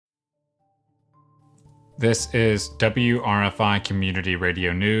This is WRFI Community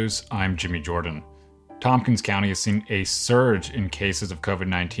Radio News. I'm Jimmy Jordan. Tompkins County has seen a surge in cases of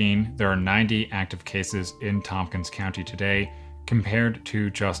COVID-19. There are 90 active cases in Tompkins County today, compared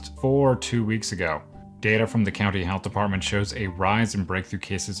to just 2 weeks ago. Data from the county health department shows a rise in breakthrough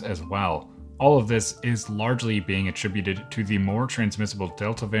cases as well. All of this is largely being attributed to the more transmissible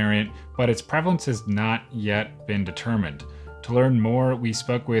Delta variant, but its prevalence has not yet been determined. To learn more, we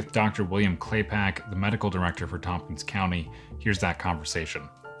spoke with Dr. William Claypack, the medical director for Tompkins County. Here's that conversation.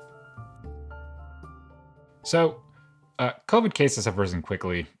 So, COVID cases have risen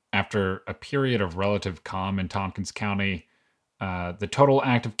quickly after a period of relative calm in Tompkins County. The total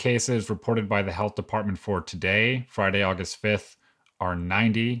active cases reported by the health department for today, Friday, August 5th, are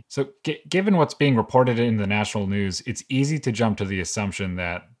 90. So given what's being reported in the national news, it's easy to jump to the assumption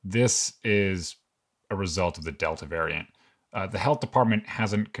that this is a result of the Delta variant. The health department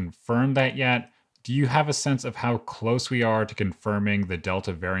hasn't confirmed that yet. Do you have a sense of how close we are to confirming the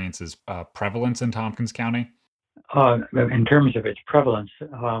Delta variant's prevalence in Tompkins County? In terms of its prevalence,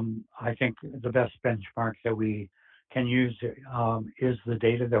 I think the best benchmark that we can use is the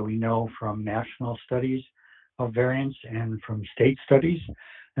data that we know from national studies of variants and from state studies.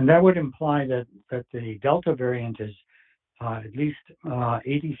 And that would imply that the Delta variant is at least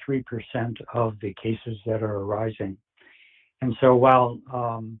 83% of the cases that are arising. And so while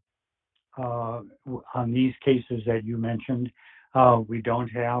on these cases that you mentioned, we don't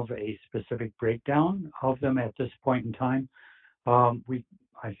have a specific breakdown of them at this point in time, we,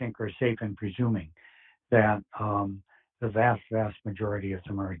 I think, are safe in presuming that the vast majority of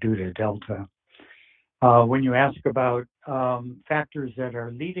them are due to Delta. When you ask about factors that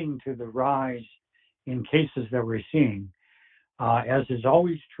are leading to the rise in cases that we're seeing, as is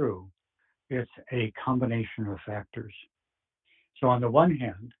always true, it's a combination of factors. So on the one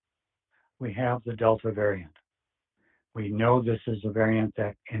hand, we have the Delta variant. We know this is a variant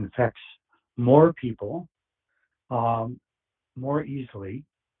that infects more people more easily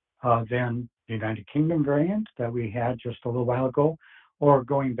than the United Kingdom variant that we had just a little while ago, or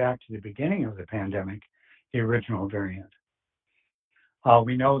going back to the beginning of the pandemic, the original variant.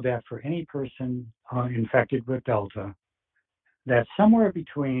 We know that for any person infected with Delta, that somewhere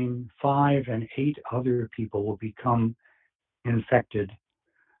between 5 and 8 other people will become infected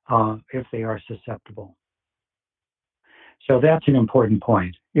if they are susceptible. So that's an important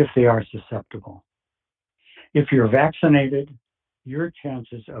point, if they are susceptible. If you're vaccinated, your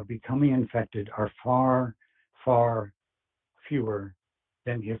chances of becoming infected are far, far fewer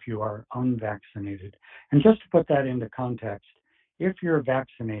than if you are unvaccinated. And just to put that into context, if you're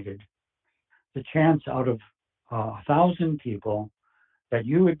vaccinated, the chance out of 1,000 people that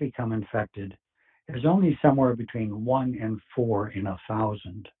you would become infected is only somewhere between 1 and 4 in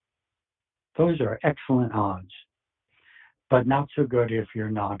 1,000. Those are excellent odds, but not so good if you're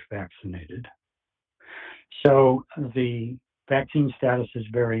not vaccinated. So the vaccine status is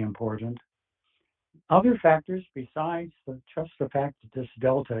very important. Other factors besides just the fact that this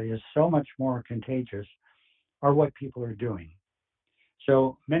Delta is so much more contagious are what people are doing.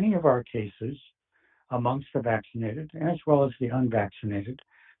 So many of our cases amongst the vaccinated as well as the unvaccinated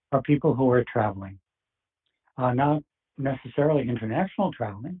are people who are traveling, not necessarily international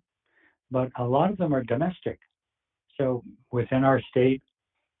traveling, but a lot of them are domestic. So within our state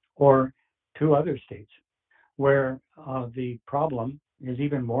or 2 other states where the problem is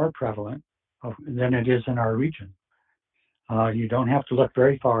even more prevalent than it is in our region. You don't have to look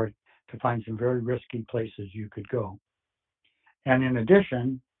very far to find some very risky places you could go. And in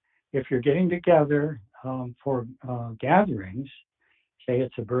addition, if you're getting together for gatherings, say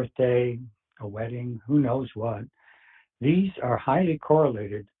it's a birthday, a wedding, who knows what, these are highly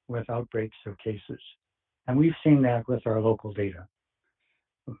correlated with outbreaks of cases. And we've seen that with our local data.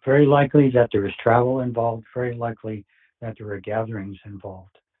 Very likely that there is travel involved, very likely that there are gatherings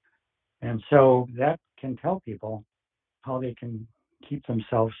involved. And so that can tell people how they can keep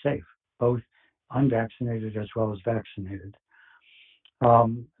themselves safe, both unvaccinated as well as vaccinated.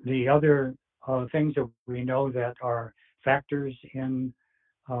 The other things that we know that are factors in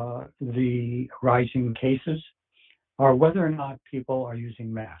the rising cases are whether or not people are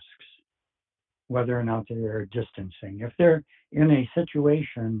using masks, whether or not they are distancing. If they're in a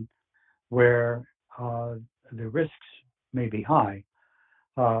situation where the risks may be high,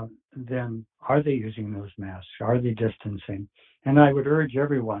 then are they using those masks? Are they distancing? And I would urge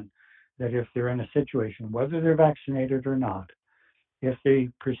everyone that if they're in a situation, whether they're vaccinated or not, if they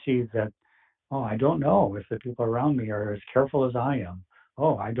perceive that, oh, I don't know if the people around me are as careful as I am.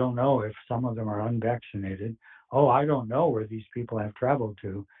 Oh, I don't know if some of them are unvaccinated. Oh, I don't know where these people have traveled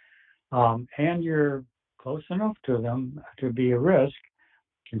to. And you're close enough to them to be a risk,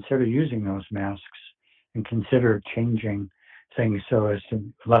 consider using those masks and consider changing things so as to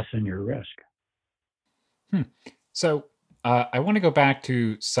lessen your risk. Hmm. So I want to go back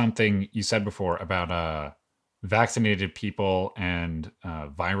to something you said before about vaccinated people and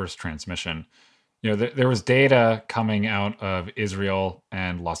virus transmission. There was data coming out of Israel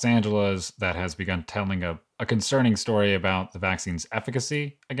and Los Angeles that has begun telling a concerning story about the vaccine's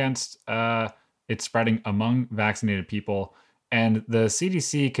efficacy against it spreading among vaccinated people. And the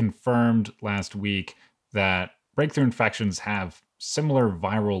CDC confirmed last week that breakthrough infections have similar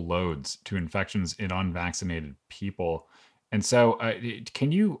viral loads to infections in unvaccinated people. And so,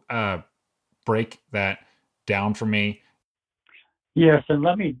 can you break that down for me? Yes, and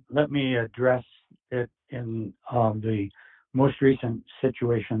let me address it in the most recent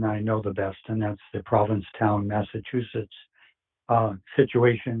situation I know the best, and that's the Provincetown, Massachusetts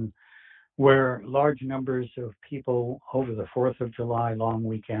situation where large numbers of people over the 4th of July long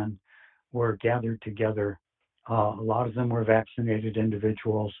weekend were gathered together. A lot of them were vaccinated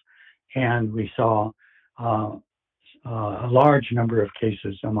individuals, and we saw uh, a large number of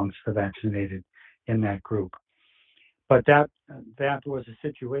cases amongst the vaccinated in that group. But that was a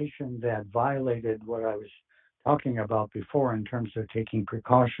situation that violated what I was talking about before in terms of taking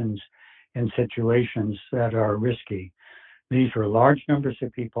precautions in situations that are risky. These were large numbers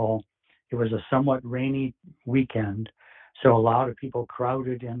of people. It was a somewhat rainy weekend, so a lot of people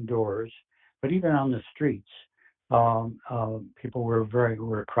crowded indoors. But even on the streets, people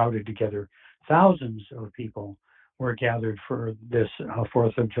were crowded together. Thousands of people were gathered for this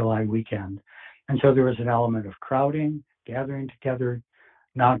 4th of July weekend, and so there was an element of crowding, gathering together,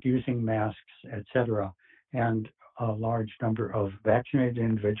 not using masks, etc. And a large number of vaccinated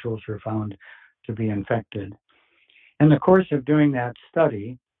individuals were found to be infected. In the course of doing that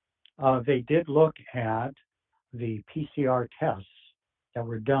study, they did look at the PCR tests that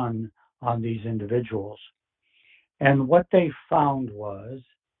were done on these individuals. And what they found was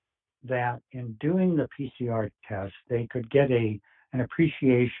that in doing the PCR test, they could get an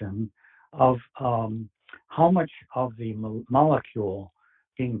appreciation of how much of the molecule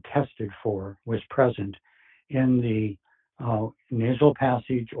being tested for was present in the nasal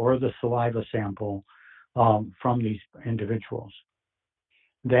passage or the saliva sample from these individuals.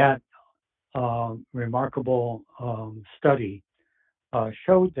 That remarkable study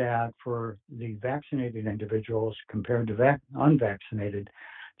showed that for the vaccinated individuals compared to unvaccinated,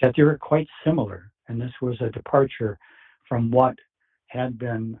 that they were quite similar. And this was a departure from what had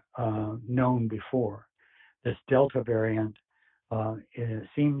been known before. This Delta variant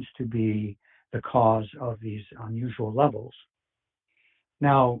seems to be the cause of these unusual levels.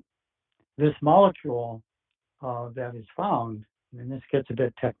 Now, this molecule that is found, and this gets a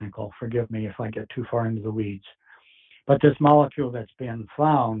bit technical, forgive me if I get too far into the weeds, but this molecule that's been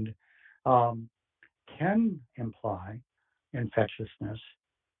found can imply infectiousness,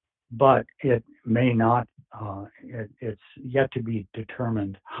 but it may not, it's yet to be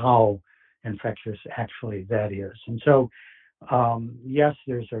determined how infectious actually that is. And so, yes,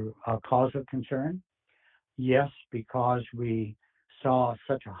 there's a cause of concern. Yes, because we saw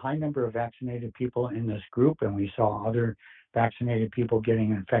such a high number of vaccinated people in this group and we saw other vaccinated people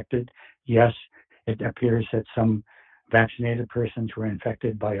getting infected. Yes, it appears that some vaccinated persons were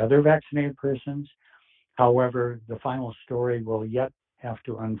infected by other vaccinated persons. However, the final story will yet have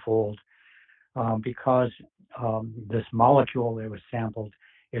to unfold because this molecule that was sampled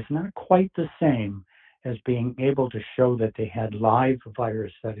is not quite the same as being able to show that they had live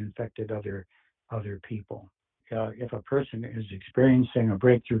virus that infected other people. If a person is experiencing a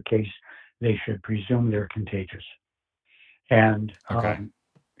breakthrough case, they should presume they're contagious. And Okay.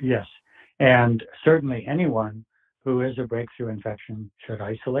 yes, and certainly anyone who is a breakthrough infection should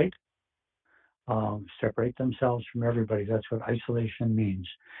isolate, separate themselves from everybody. That's what isolation means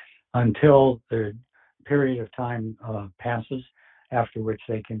until the period of time passes, after which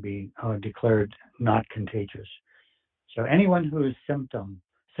they can be declared not contagious. So anyone who is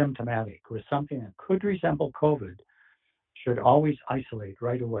symptomatic with something that could resemble COVID should always isolate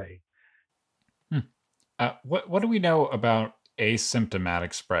right away. Hmm. What do we know about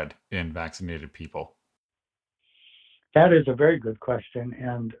asymptomatic spread in vaccinated people? That is a very good question,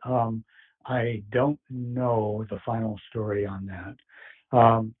 and I don't know the final story on that.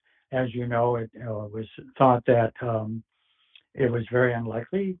 As you know, it was thought that it was very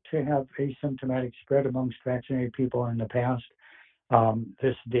unlikely to have asymptomatic spread amongst vaccinated people in the past.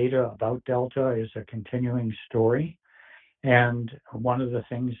 This data about Delta is a continuing story, and one of the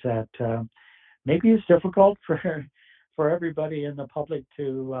things that maybe is difficult for everybody in the public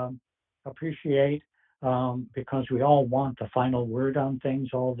to appreciate. because we all want the final word on things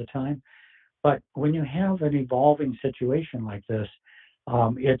all the time. But when you have an evolving situation like this,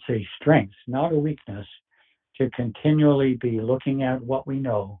 it's a strength, not a weakness, to continually be looking at what we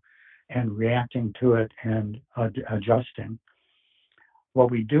know and reacting to it and adjusting. What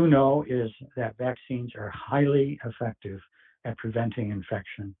we do know is that vaccines are highly effective at preventing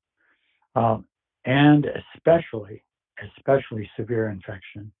infection, um, and especially severe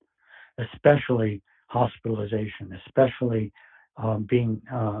infection, especially hospitalization, especially being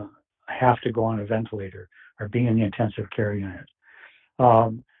have to go on a ventilator or being in the intensive care unit.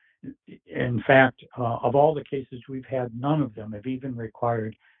 Um, in fact, of all the cases we've had, none of them have even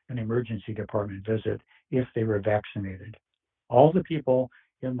required an emergency department visit if they were vaccinated. All the people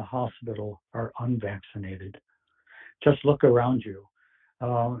in the hospital are unvaccinated. Just look around you.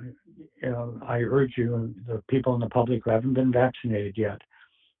 I urge you, the people in the public who haven't been vaccinated yet,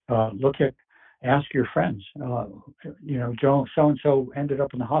 ask your friends. Joe, so and so ended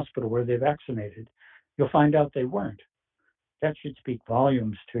up in the hospital. Were they vaccinated? You'll find out they weren't. That should speak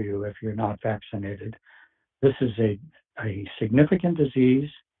volumes to you if you're not vaccinated. This is a significant disease.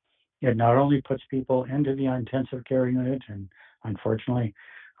 It not only puts people into the intensive care unit, and unfortunately,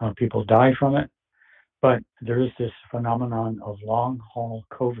 people die from it, but there is this phenomenon of long haul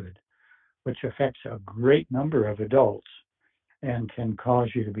COVID, which affects a great number of adults and can cause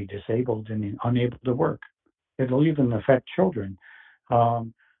you to be disabled and unable to work. It'll even affect children.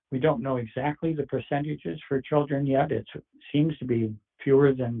 Um, we don't know exactly the percentages for children yet. It seems to be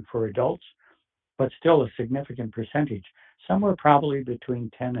fewer than for adults, but still a significant percentage, somewhere probably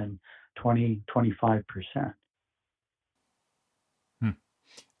between 10 and 20, 25%. Hmm.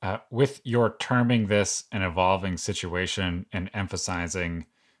 With your terming this an evolving situation and emphasizing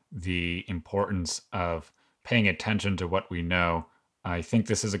the importance of paying attention to what we know, I think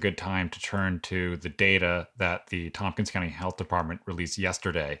this is a good time to turn to the data that the Tompkins County Health Department released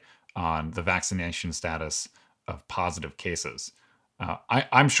yesterday on the vaccination status of positive cases.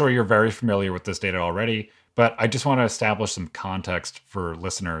 I'm sure you're very familiar with this data already, but I just want to establish some context for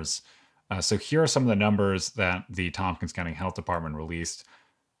listeners. So here are some of the numbers that the Tompkins County Health Department released.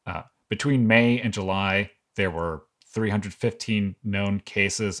 Between May and July, there were 315 known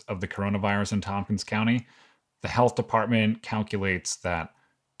cases of the coronavirus in Tompkins County. The health department calculates that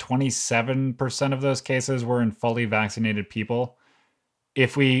 27% of those cases were in fully vaccinated people.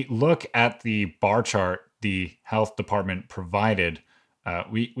 If we look at the bar chart the health department provided,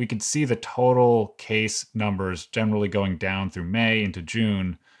 we could see the total case numbers generally going down through May into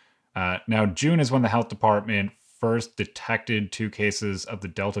June. Now, June is when the health department first detected 2 cases of the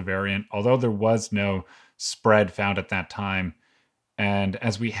Delta variant, although there was no spread found at that time. And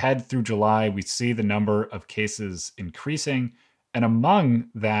as we head through July, we see the number of cases increasing. And among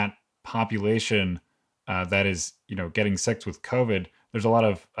that population that is, getting sick with COVID, there's a lot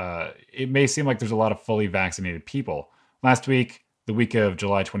of, it may seem like there's a lot of fully vaccinated people. Last week, the week of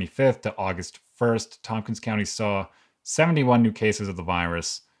July 25th to August 1st, Tompkins County saw 71 new cases of the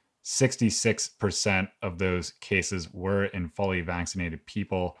virus. 66% of those cases were in fully vaccinated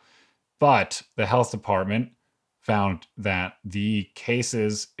people. But the health department found that the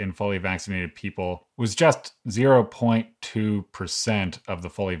cases in fully vaccinated people was just 0.2% of the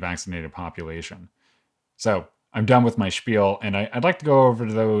fully vaccinated population. So I'm done with my spiel, and I'd like to go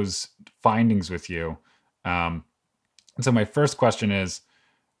over those findings with you. So my first question is,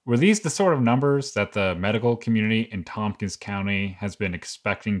 were these the sort of numbers that the medical community in Tompkins County has been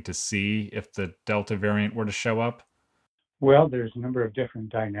expecting to see if the Delta variant were to show up? Well, there's a number of different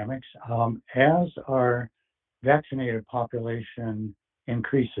dynamics. As our vaccinated population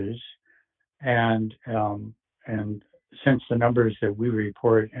increases, and since the numbers that we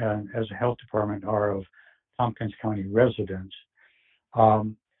report as a health department are of Tompkins County residents,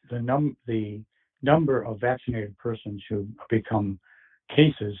 um, the number of vaccinated persons who become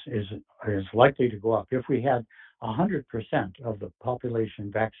cases is likely to go up. If we had 100% of the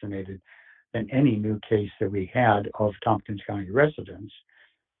population vaccinated, then any new case that we had of Tompkins County residents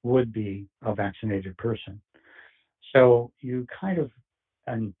would be a vaccinated person. So you kind of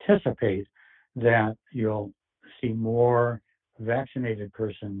anticipate that you'll see more vaccinated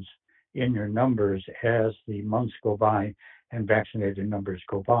persons in your numbers as the months go by and vaccinated numbers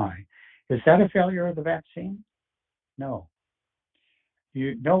go by. Is that a failure of the vaccine? No.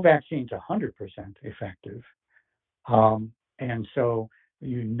 No vaccine's 100% effective. And so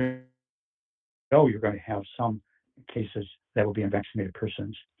you know you're going to have some cases that will be in vaccinated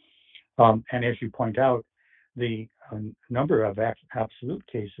persons. And as you point out, the number of absolute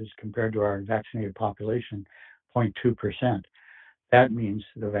cases compared to our vaccinated population, 0.2%. That means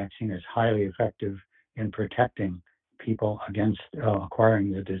the vaccine is highly effective in protecting people against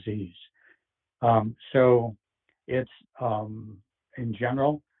acquiring the disease. So it's, in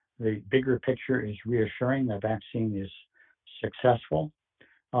general, the bigger picture is reassuring the vaccine is successful.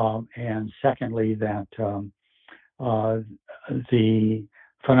 And secondly, that the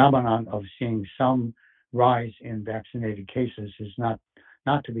phenomenon of seeing some rise in vaccinated cases is not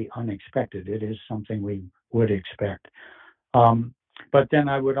to be unexpected. It is something we would expect. But then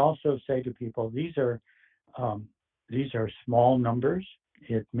I would also say to people, these are small numbers.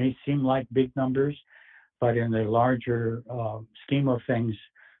 It may seem like big numbers, but in the larger scheme of things,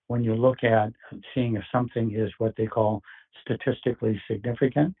 when you look at seeing if something is what they call statistically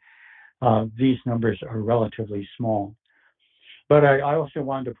significant, these numbers are relatively small. But I also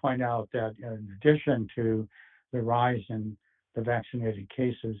wanted to point out that in addition to the rise in the vaccinated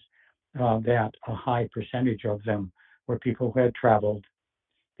cases, that a high percentage of them were people who had traveled,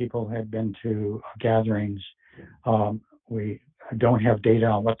 people who had been to gatherings. We don't have data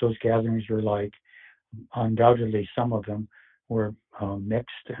on what those gatherings were like. Undoubtedly, some of them were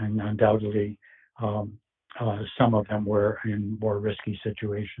mixed, and undoubtedly, some of them were in more risky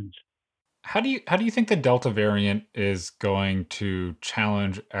situations. How do you think the Delta variant is going to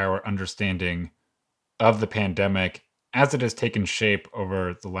challenge our understanding of the pandemic as it has taken shape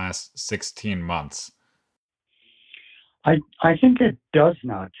over the last 16 months? I think it does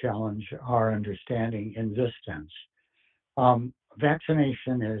not challenge our understanding in this sense.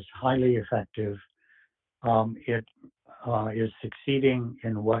 Vaccination is highly effective. It is succeeding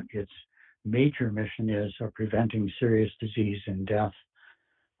in what its major mission is of preventing serious disease and death.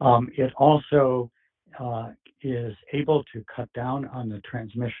 It also is able to cut down on the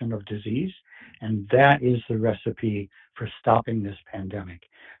transmission of disease, and that is the recipe for stopping this pandemic.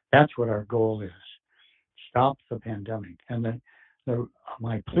 That's what our goal is: stop the pandemic. And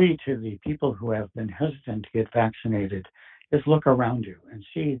my plea to the people who have been hesitant to get vaccinated is look around you and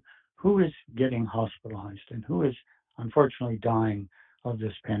see who is getting hospitalized and who is unfortunately dying of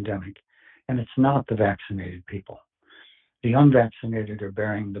this pandemic. And it's not the vaccinated people. The unvaccinated are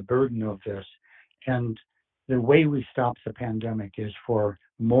bearing the burden of this. And the way we stop the pandemic is for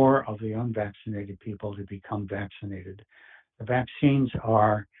more of the unvaccinated people to become vaccinated. The vaccines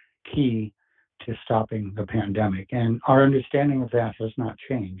are key to stopping the pandemic. And our understanding of that has not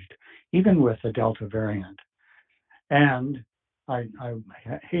changed, even with the Delta variant. And I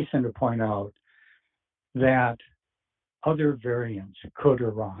hasten to point out that other variants could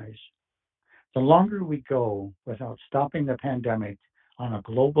arise. The longer we go without stopping the pandemic on a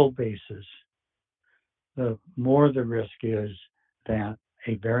global basis, the more the risk is that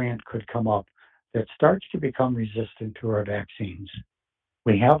a variant could come up that starts to become resistant to our vaccines.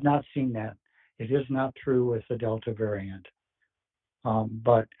 We have not seen that. It is not true with the Delta variant,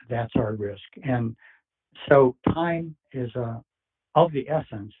 but that's our risk. And so time is of the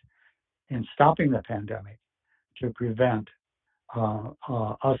essence in stopping the pandemic to prevent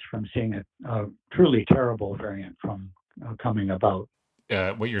us from seeing a truly terrible variant from coming about.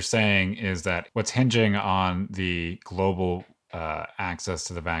 What you're saying is that what's hinging on the global access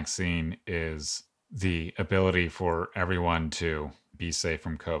to the vaccine is the ability for everyone to be safe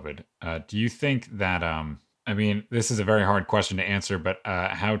from COVID. Do you think that, I mean, this is a very hard question to answer, but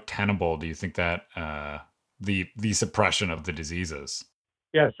how tenable do you think that the suppression of the disease is?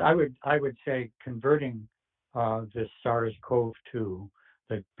 Yes, I would say converting this SARS-CoV-2,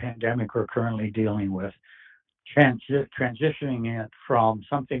 the pandemic we're currently dealing with, transitioning it from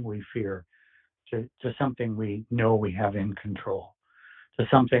something we fear to something we know we have in control, to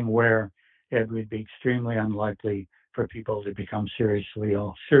something where it would be extremely unlikely for people to become seriously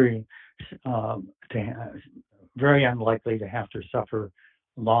ill, very unlikely to have to suffer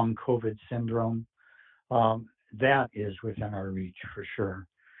long COVID syndrome. That is within our reach for sure.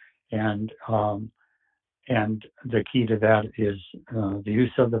 And the key to that is the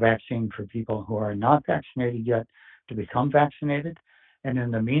use of the vaccine for people who are not vaccinated yet to become vaccinated. And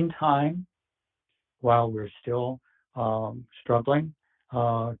in the meantime, while we're still struggling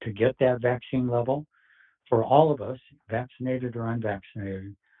to get that vaccine level, for all of us, vaccinated or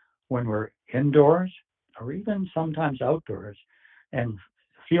unvaccinated, when we're indoors or even sometimes outdoors and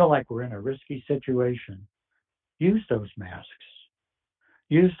feel like we're in a risky situation, use those masks.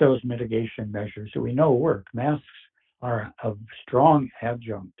 Use those mitigation measures that we know work. Masks are a strong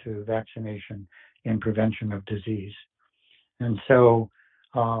adjunct to vaccination in prevention of disease. And so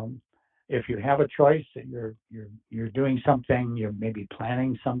if you have a choice that you're doing something, you're maybe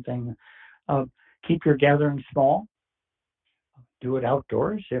planning something, keep your gathering small. Do it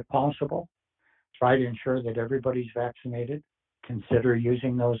outdoors if possible. Try to ensure that everybody's vaccinated. Consider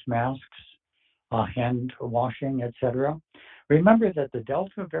using those masks. hand washing, etc. Remember that the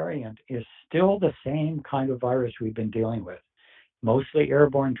Delta variant is still the same kind of virus we've been dealing with, mostly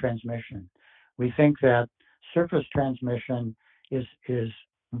airborne transmission. We think that surface transmission is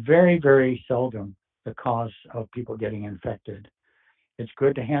very, very seldom the cause of people getting infected. It's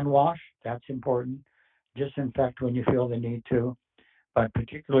good to hand wash, that's important. Disinfect when you feel the need to, but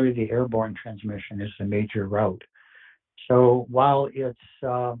particularly the airborne transmission is the major route. So while it's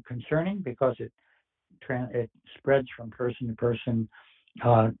concerning because it spreads from person to person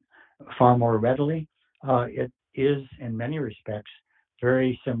uh, far more readily, it is in many respects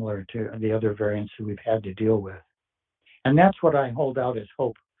very similar to the other variants that we've had to deal with. And that's what I hold out as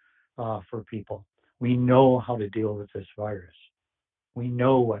hope for people. We know how to deal with this virus. We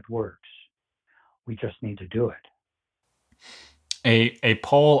know what works. We just need to do it. A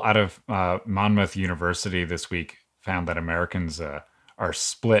poll out of Monmouth University this week found that Americans are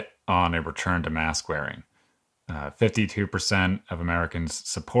split on a return to mask wearing. 52% of Americans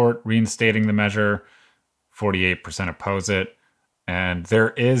support reinstating the measure, 48% oppose it. And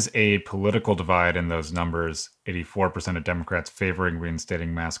there is a political divide in those numbers. 84% of Democrats favoring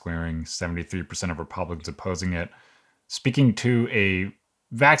reinstating mask wearing, 73% of Republicans opposing it. Speaking to a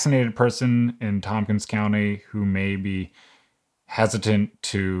vaccinated person in Tompkins County who may be hesitant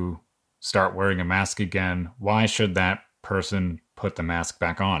to start wearing a mask again, why should that person put the mask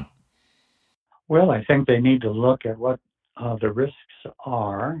back on? Well, I think they need to look at what the risks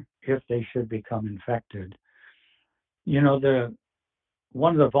are if they should become infected. You know, the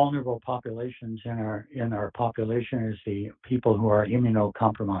one of the vulnerable populations in our population is the people who are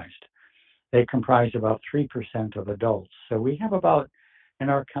immunocompromised. They comprise about 3% of adults. So we have about, in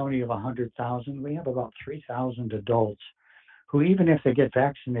our county of 100,000, we have about 3,000 adults who, even if they get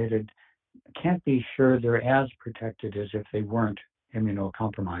vaccinated, can't be sure they're as protected as if they weren't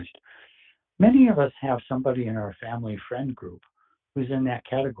immunocompromised. Many of us have somebody in our family friend group who's in that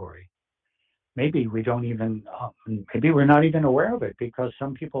category. Maybe we don't even, maybe we're not even aware of it because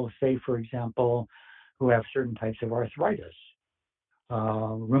some people say, for example, who have certain types of arthritis,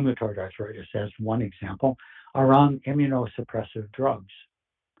 rheumatoid arthritis as one example, are on immunosuppressive drugs.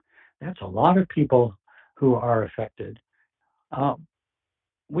 That's a lot of people who are affected. Uh,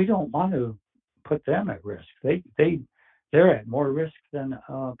 we don't want to put them at risk. They're at more risk than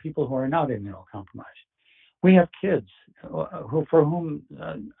people who are not immunocompromised. We have kids for whom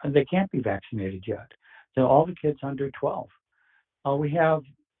they can't be vaccinated yet. So all the kids under 12. We have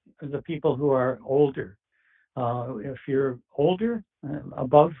the people who are older. If you're older,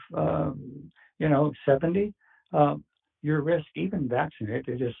 above 70, your risk, even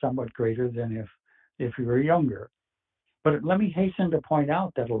vaccinated, is somewhat greater than if you were younger. But let me hasten to point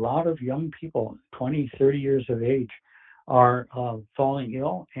out that a lot of young people, 20, 30 years of age, are falling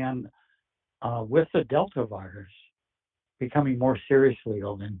ill and with the Delta virus becoming more seriously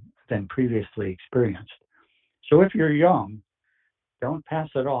ill than previously experienced. So if you're young, don't pass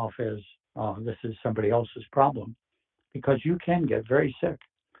it off as this is somebody else's problem because you can get very sick.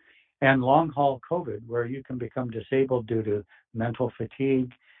 And long haul COVID, where you can become disabled due to mental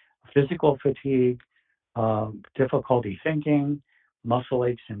fatigue, physical fatigue, difficulty thinking, muscle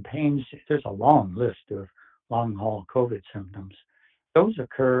aches and pains. There's a long list of long haul COVID symptoms. Those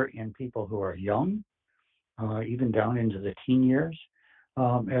occur in people who are young, even down into the teen years,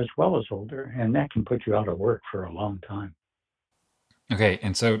 as well as older, and that can put you out of work for a long time. Okay,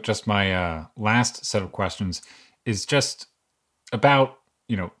 and so just my last set of questions is just about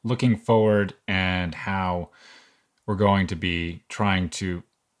looking forward and how we're going to be trying to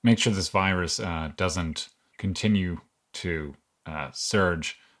make sure this virus doesn't continue to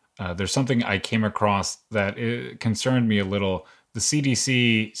surge. There's something I came across that it concerned me a little. The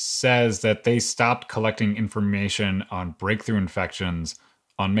CDC says that they stopped collecting information on breakthrough infections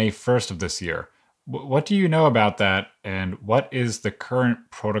on May 1st of this year. What do you know about that, and what is the current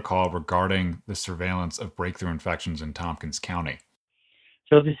protocol regarding the surveillance of breakthrough infections in Tompkins County?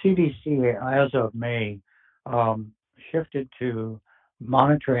 So the CDC, as of May, um, shifted to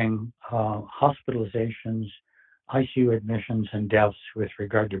monitoring hospitalizations, ICU admissions, and deaths with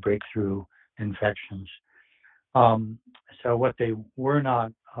regard to breakthrough infections. Um, so what they were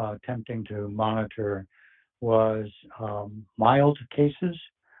not attempting to monitor was mild cases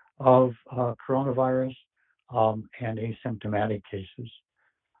of coronavirus and asymptomatic cases.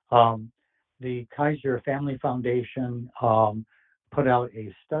 Um, the Kaiser Family Foundation put out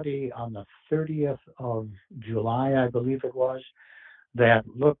a study on the 30th of July, I believe it was, that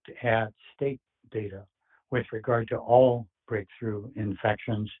looked at state data with regard to all breakthrough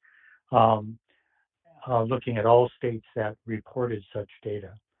infections, um, looking at all states that reported such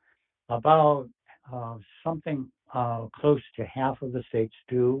data. About something close to half of the states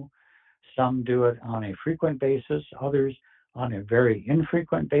do. Some do it on a frequent basis, others on a very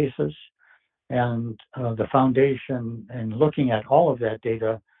infrequent basis. And the foundation, and looking at all of that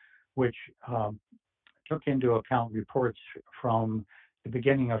data, which took into account reports from the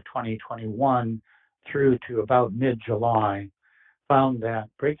beginning of 2021 through to about mid-July, found that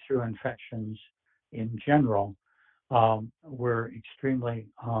breakthrough infections in general were extremely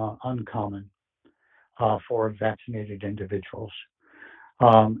uncommon for vaccinated individuals,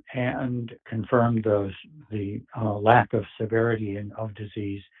 and confirmed the lack of severity of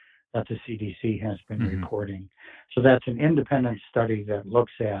disease that the CDC has been reporting. So that's an independent study that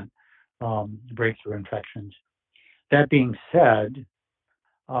looks at breakthrough infections. That being said,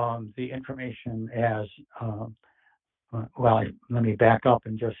 the information let me back up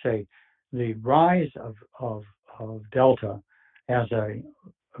and just say the rise of Delta as a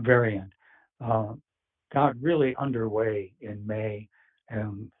variant got really underway in May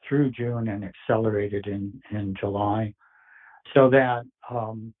through June and accelerated in July, so that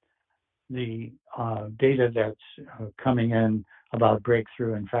the data that's coming in about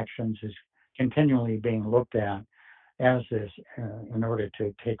breakthrough infections is continually being looked at as this in order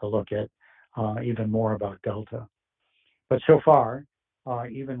to take a look at even more about Delta. But so far,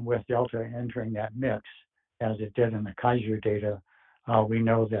 even with Delta entering that mix, as it did in the Kaiser data, we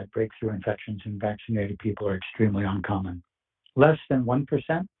know that breakthrough infections in vaccinated people are extremely uncommon. Less than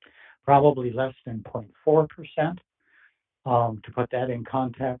 1%, probably less than 0.4%. To put that in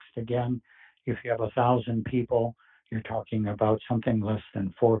context, again, if you have 1,000 people, you're talking about something less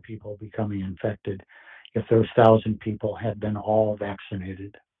than 4 people becoming infected if those 1,000 people had been all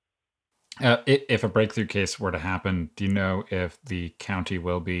vaccinated. If a breakthrough case were to happen, do you know if the county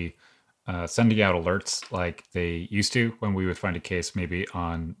will be sending out alerts like they used to when we would find a case maybe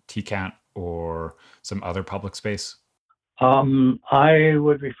on TCAT or some other public space? I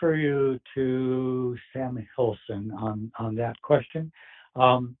would refer you to Sam Hilson on that question.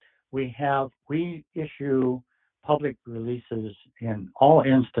 We issue public releases in all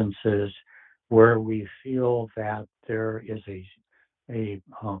instances where we feel that there is a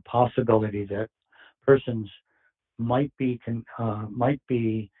possibility that persons might be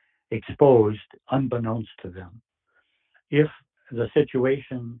exposed unbeknownst to them. If the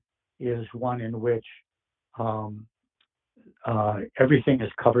situation is one in which everything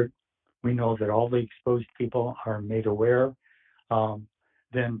is covered, we know that all the exposed people are made aware,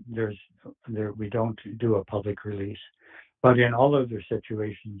 then we don't do a public release. But in all other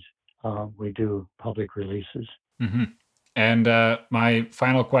situations, we do public releases. Mm-hmm. And my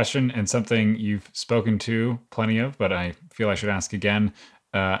final question, and something you've spoken to plenty of, but I feel I should ask again,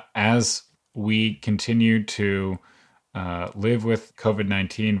 as we continue to live with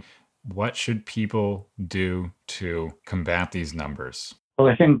COVID-19, what should people do to combat these numbers? Well,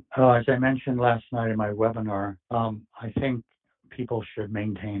 I think, as I mentioned last night in my webinar, I think people should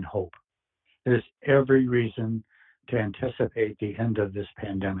maintain hope. There's every reason to anticipate the end of this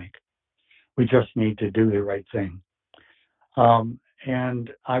pandemic. We just need to do the right thing. And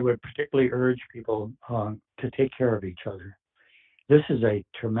I would particularly urge people to take care of each other. This is a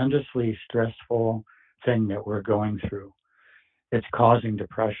tremendously stressful thing that we're going through. It's causing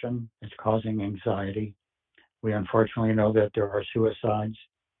depression. It's causing anxiety. We unfortunately know that there are suicides.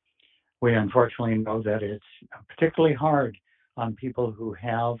 We unfortunately know that it's particularly hard on people who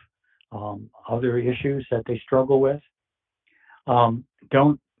have other issues that they struggle with.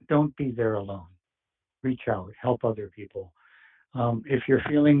 Don't be there alone. Reach out, help other people. If you're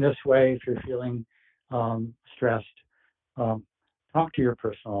feeling this way, if you're feeling stressed, talk to your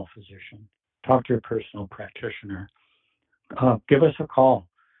personal physician, talk to your personal practitioner. Give us a call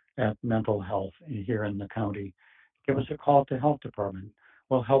at mental health here in the county. Give us a call at the health department.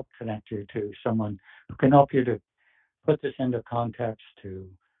 We'll help connect you to someone who can help you to put this into context, to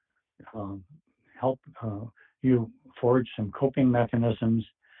help you forge some coping mechanisms,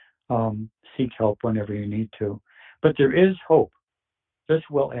 seek help whenever you need to. But there is hope. This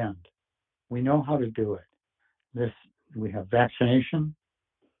will end. We know how to do it. We have vaccination,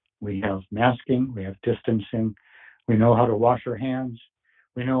 we have masking, we have distancing, we know how to wash our hands,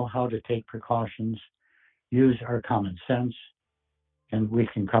 we know how to take precautions, use our common sense, and we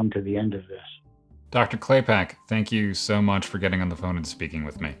can come to the end of this. Dr. Claypack, thank you so much for getting on the phone and speaking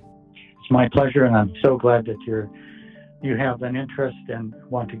with me. It's my pleasure, and I'm so glad that you have an interest and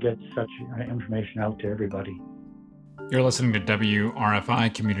want to get such information out to everybody. You're listening to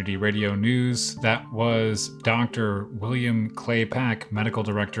WRFI Community Radio News. That was Dr. William Claypack, Medical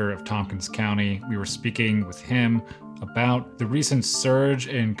Director of Tompkins County. We were speaking with him about the recent surge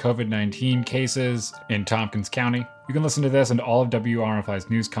in COVID-19 cases in Tompkins County. You can listen to this and all of WRFI's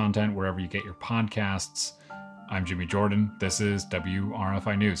news content wherever you get your podcasts. I'm Jimmy Jordan. This is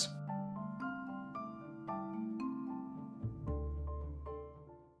WRFI News.